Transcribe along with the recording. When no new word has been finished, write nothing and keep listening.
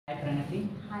Hi Pranati,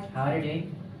 Hi, how are you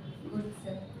doing? good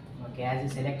sir. Okay, as you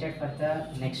selected for the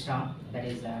next round, that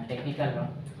is technical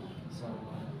round. So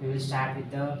we will start with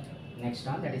the next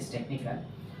round, that is technical.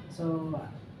 So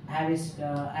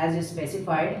as you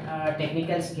specified,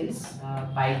 technical skills,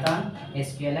 Python,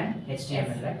 SQL, and Yes,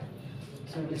 HTML, sir. right?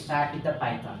 So we'll start with the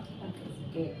Python.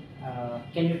 Okay. Okay,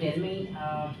 can you tell me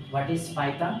what is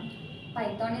Python?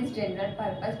 Python is general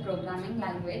purpose programming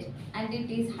language and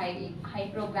it is high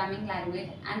programming language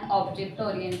and object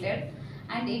oriented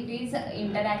and it is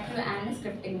interactive and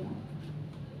scripting.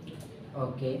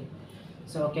 Okay,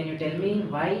 so can you tell me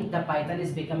why the Python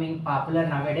is becoming popular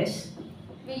nowadays?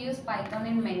 We use Python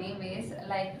in many ways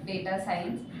like data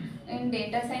science. In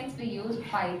data science we use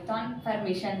Python for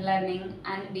machine learning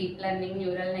and deep learning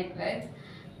neural networks.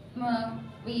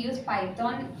 We use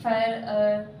Python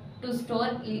for to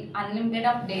store unlimited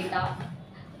of data.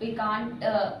 We can't.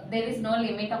 There is no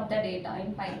limit of the data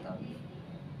in Python.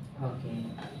 Okay.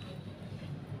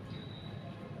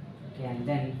 Okay, and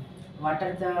then what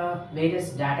are the various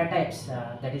data types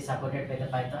that is supported by the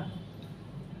Python?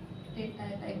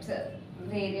 Data types,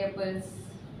 variables,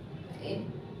 eh,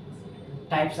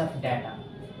 Types of data.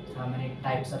 How many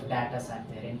types of data are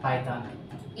there in Python?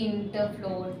 int,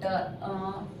 float,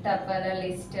 tuple,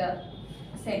 list,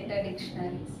 set,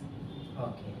 dictionaries.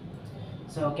 Okay.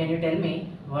 So can you tell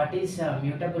me what is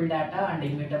mutable data and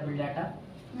immutable data?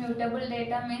 Mutable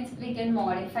data means we can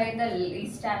modify the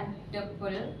list and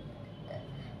tuple.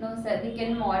 No, sir. We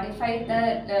can modify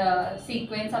the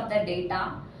sequence of the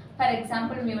data. For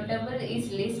example, mutable is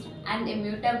list, and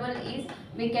immutable is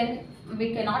we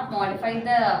cannot modify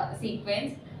the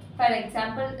sequence. For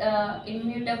example,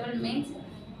 immutable means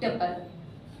tuple.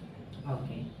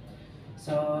 Okay.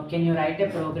 So can you write a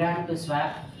program to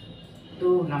swap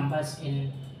two numbers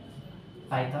in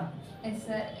Python? Yes,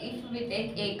 sir. If we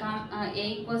take a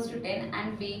equals to 10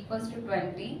 and b equals to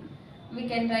 20, we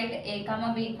can write a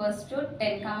comma b equals to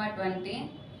 10 comma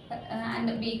 20 and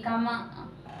a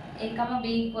comma b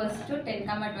equals to 10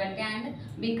 comma 20 and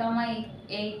b comma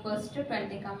a equals to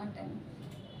 20 comma 10.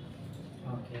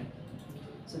 Okay.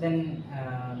 So then,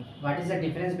 what is the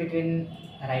difference between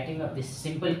writing of this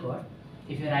simple code?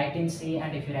 If you write in C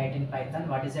and if you write in Python,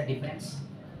 what is the difference?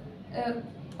 Uh,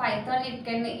 Python it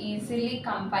can easily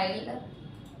compile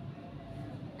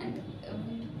and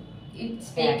it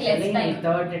take less Actually, time.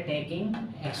 without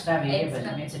taking extra variable,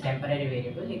 Extra. means a temporary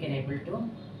variable, you can able to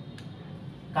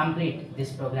complete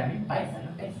this program in Yes,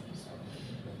 Python. Okay. yes.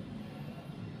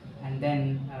 And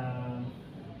then,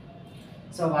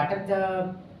 so what are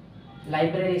the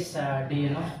libraries do you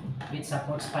know which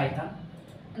supports Python?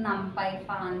 NumPy,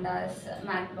 pandas,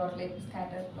 matplotlib,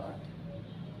 scatterplot.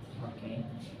 Okay.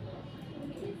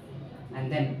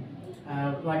 And then,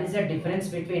 what is the difference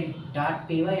between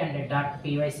 .py and a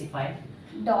 .pyc file?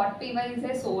 .py is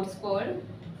a source code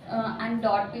and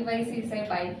 .pyc is a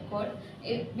bytecode.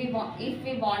 If we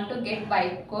want to get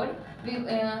bytecode,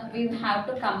 we have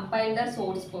to compile the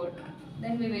source code.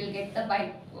 Then we will get the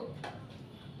bytecode.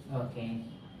 Okay.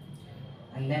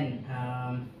 And then,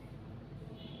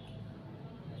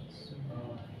 so,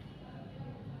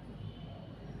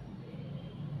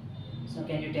 so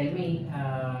can you tell me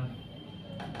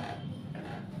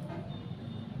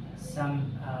some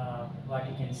what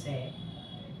you can say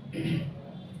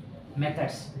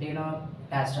methods? Do you know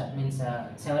Pastor means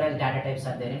several data types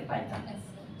are there in Python. Yes.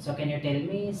 So can you tell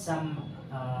me some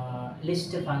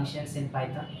list functions in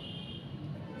Python?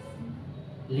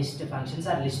 List functions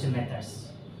or list methods?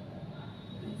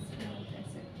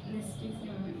 List is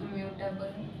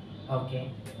immutable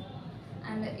Okay.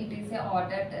 and it is a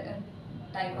ordered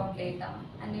type of data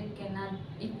and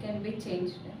it can be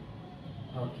changed.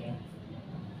 Okay.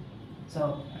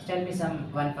 So tell me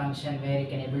some one function where you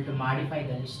can able to modify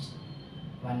the list,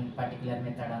 one particular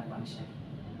method or function.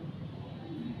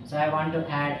 So I want to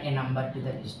add a number to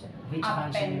the list. Which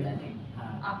function you will take?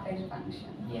 Append function.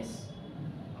 Yes.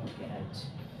 Okay, right.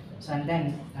 So and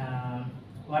then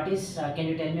what is? Can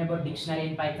you tell me about dictionary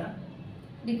in Python?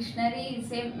 Dictionary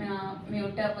is a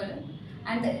mutable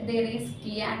and there is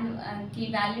key and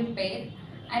key value pair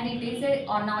and it is a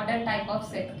unordered type of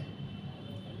set.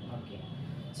 Okay.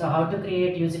 So how to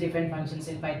create user-defined functions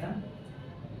in Python?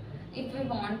 If we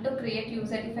want to create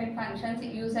user defined functions,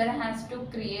 user has to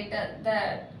create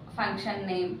the function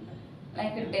name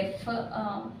like a def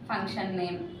function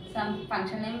name. Some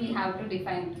function name we have to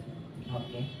define.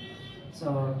 Okay.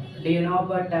 So do you know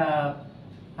about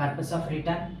purpose of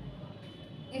return?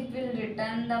 It will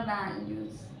return the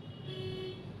values.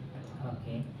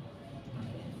 Okay.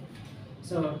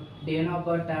 So do you know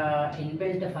about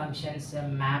inbuilt functions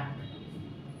map?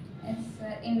 Yes,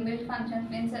 inbuilt functions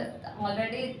means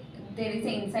already there is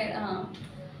a inside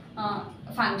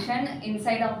function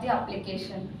inside of the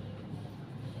application.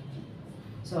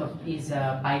 So is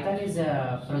Python is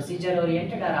procedure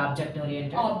oriented or object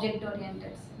oriented? Object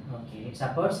oriented. Okay, it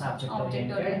supports object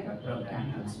oriented Object-oriented programming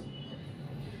programming. also.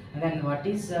 And then what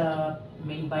is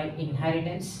mean by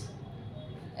inheritance?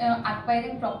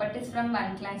 Acquiring properties from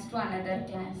one class to another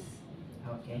class.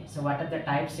 Okay, so what are the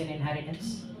types in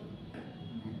inheritance?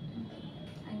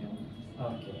 I don't.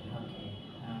 Okay, okay,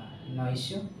 no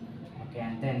issue. Okay,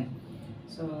 and then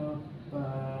so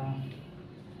okay.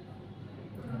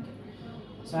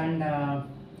 So and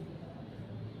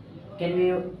can we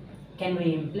can we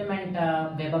implement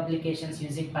web applications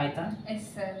using Python?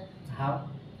 Yes, sir. How?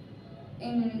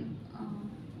 In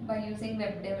by using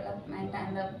web development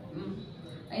and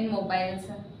in mobiles,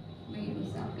 we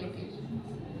use applications.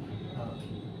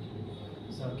 Okay.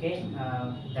 So okay,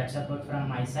 that's about from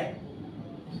my side.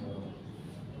 So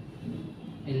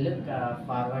we'll look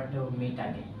forward to meet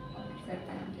again. Okay, sir.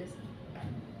 Thank you,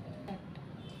 sir.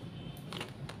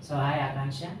 So hi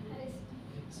Akansha.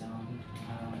 So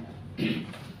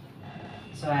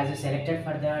so as you selected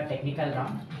for the technical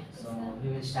round, so we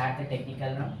will start the technical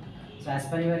round. So as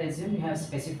per your resume, you have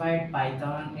specified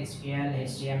Python, SQL,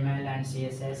 HTML, and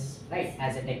CSS, right?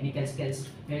 As a technical skills,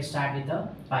 we will start with the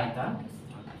Python.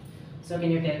 So can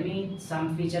you tell me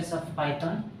some features of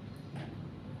Python?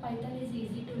 Python is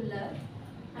easy to learn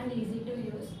and easy to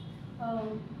use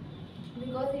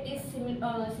because it is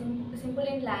simple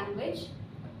in language.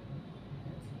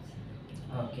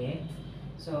 Okay.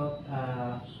 So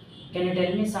can you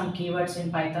tell me some keywords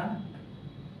in Python?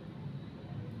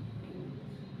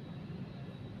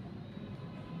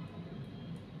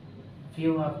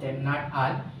 Few of them, not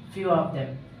all. Few of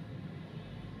them.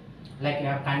 Like you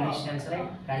have conditionals, right?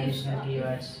 Conditional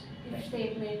keywords. If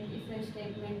statement, if a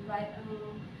statement,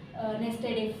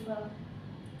 nested if.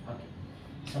 Okay.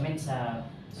 So means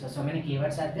so many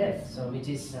keywords are there. So which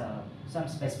is some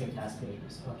specific task we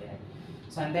use. Okay. Right.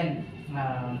 So and then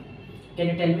can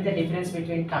you tell me the difference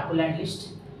between tuple and list?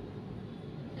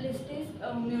 List is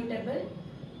mutable,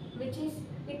 which is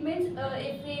it means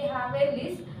if we have a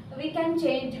list, we can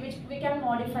change, which we can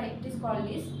modify. It is called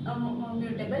list.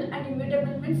 Mutable, and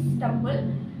immutable means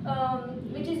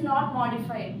tuple, which is not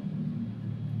modified.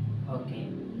 Okay.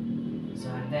 So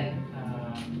and then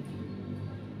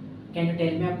can you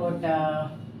tell me about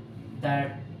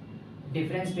the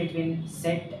difference between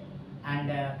set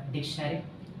and dictionary?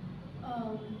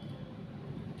 Um,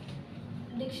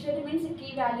 Dictionary means a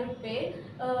key valued pair.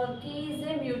 Key is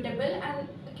a mutable and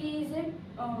key is a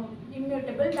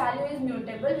immutable. Value is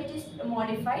mutable, which is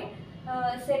modified.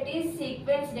 Set is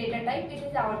sequence data type, which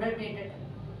is ordered data type.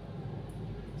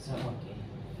 So okay.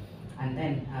 And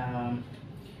then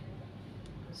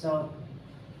so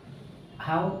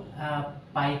how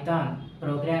Python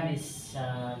program is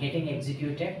getting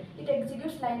executed? It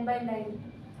executes line by line.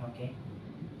 Okay.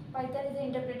 Python is an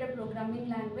interpreted programming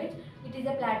language. It is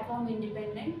a platform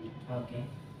independent. Okay.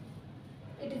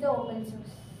 It is a open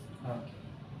source. Okay.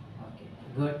 Okay.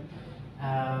 Good.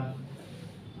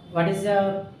 What is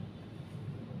the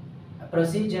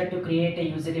procedure to create a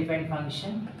user-defined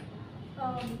function?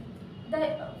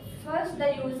 First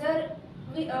the user,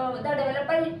 the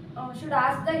developer should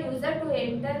ask the user to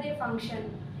enter the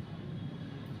function.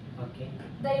 Okay.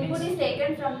 The input Means- is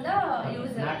taken from the Okay,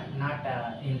 user. Not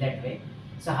in that way.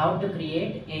 So how to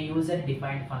create a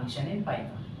user-defined function in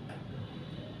Python?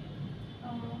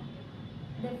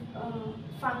 The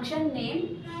function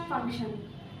name function.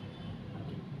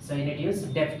 So you need to use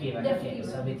def keyword. Def Okay. keyword.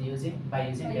 So by using By def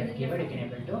using keyword, you def can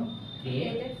able to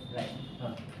create. Create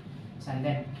Right. Okay. So and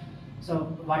then, so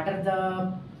what are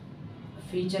the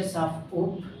features of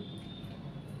OOP?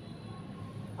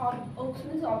 OOPS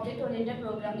means object oriented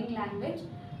programming language.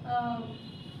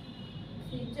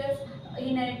 Features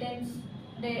inheritance,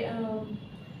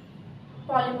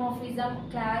 polymorphism,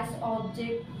 class,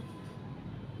 object.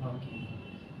 Okay.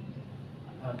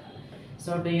 Okay.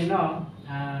 So do you know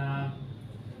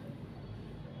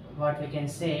what we can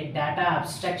say data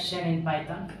abstraction in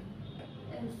Python?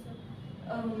 Is,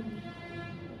 um,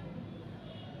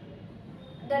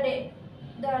 the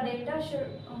data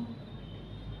should.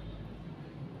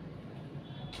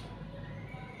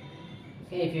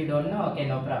 Okay, if you don't know, okay,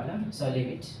 no problem. So leave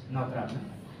it, no problem.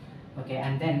 Okay,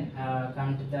 and then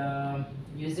come to the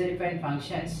user-defined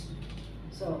functions.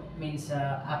 So means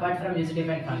apart from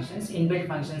user-defined functions, inbuilt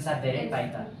functions are there in Yes.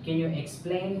 Python. Can you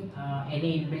explain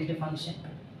any inbuilt function?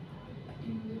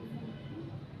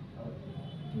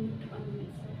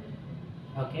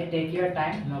 Okay, take your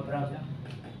time, no problem.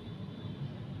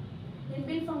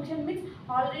 inbuilt function means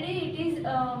already it is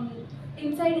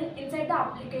inside the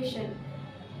application.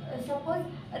 Suppose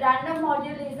random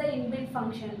module is the inbuilt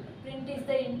function, print is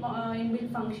the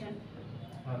inbuilt function.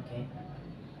 Okay.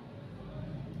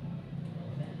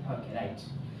 Okay, right.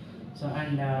 So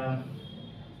and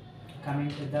coming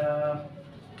to the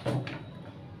okay,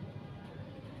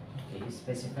 you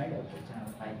specified okay,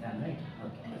 Python, right?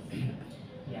 Okay.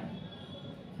 Yeah.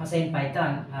 So in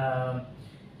Python,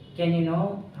 can you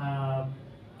know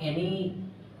any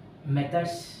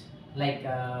methods like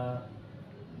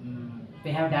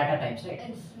we have data types, right?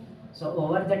 Yes. So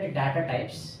over that data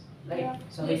types, right? Yeah.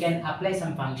 So we can apply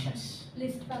some functions.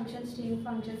 List functions, string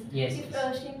functions. Yes, If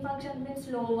yes. string function means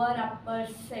lower, upper,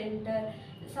 center.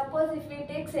 Suppose if we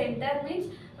take center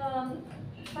means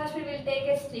first we will take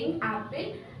a string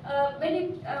apple. When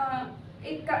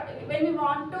we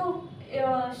want to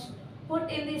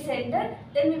put in the center,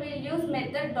 then we will use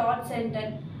method dot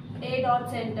center, a dot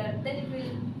center. Then it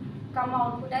will come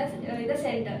output as the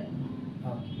center.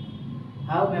 Okay.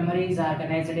 How memory is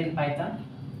organized in Python?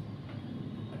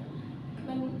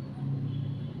 When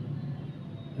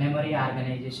Memory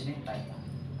organization in Python.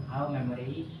 How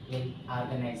memory will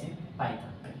organize in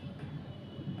Python?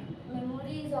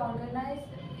 memory is organized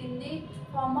in the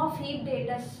form of heap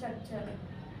data structure.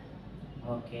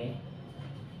 Okay,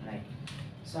 right.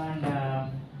 So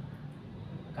and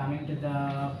coming to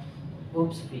the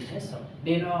oops features. So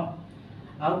do you know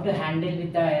how to handle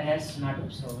with the errors? Not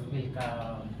oops. So we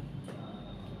will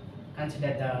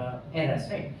consider the errors,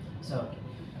 right? So okay.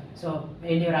 So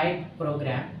when you write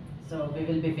program, so we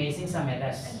will be facing some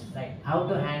errors, right? How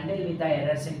to handle with the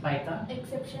errors in Python?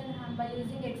 By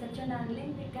using exception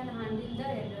handling, we can handle the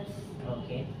errors.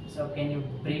 Okay. So can you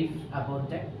brief about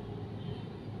that?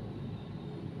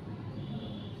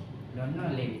 Don't know,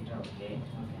 leave it. Okay.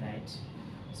 Okay, right.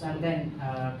 So and then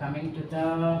coming to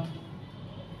the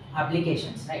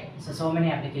applications, right? So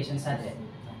many applications are there.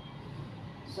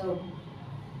 So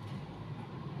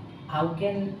how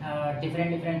can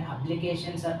different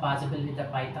applications are possible with the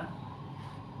Python?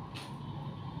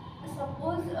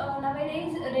 Suppose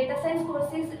nowadays data science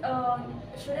courses,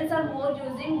 students are more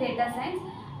using data science.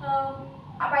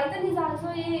 Python is also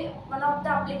one of the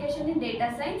application in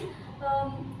data science.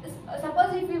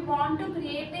 Suppose if we want to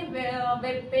create a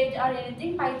web page or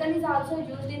anything, Python is also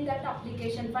used in that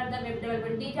application for the web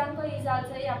development. Django is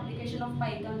also a application of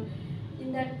Python.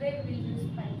 In that way, we will use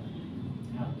Python.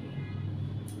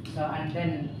 Okay. So and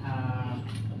then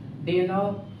do you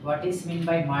know what is mean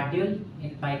by module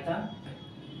in Python?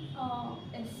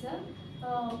 Yes, sir.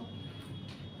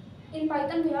 In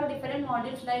Python, we have different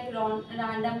modules like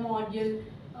random module,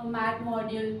 math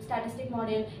module, statistic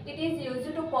module. It is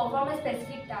used to perform a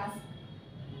specific task.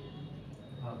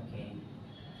 Okay.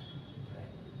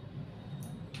 Right.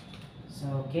 So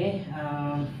okay.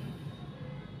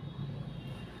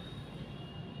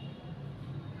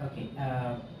 Okay.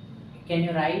 Can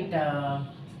you write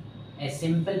a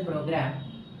simple program,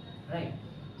 right?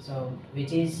 So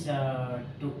which is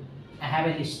to I have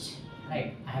a list,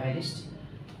 right? I have a list.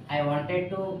 I wanted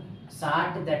to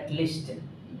sort that list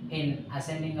in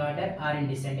ascending order or in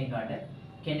descending order.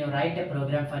 Can you write a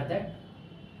program for that?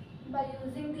 By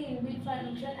using the inbuilt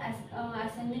function as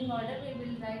ascending order, we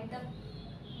will write the.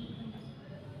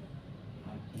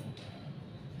 Okay.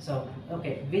 So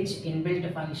okay, which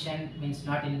inbuilt function means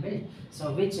not inbuilt?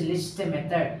 So which list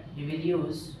method you will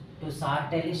use to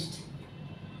sort a list?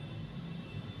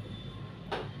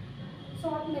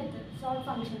 Sort method, sort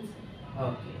functions.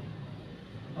 Okay.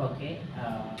 Okay.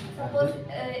 Suppose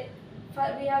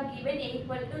good. we are given a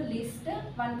equal to list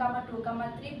 1, 2,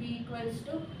 3, b equals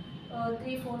to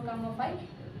 3, 4, 5.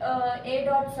 A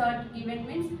dot sort given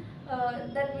means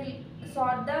that will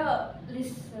sort the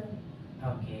list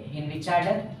Okay. In which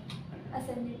order?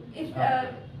 ascending. If Okay.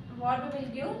 what we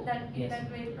will give that Yes.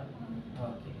 that way.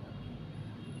 Okay.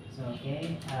 So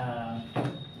okay.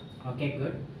 Okay.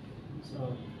 Good.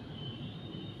 So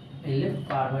we look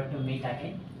forward to meet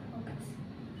again.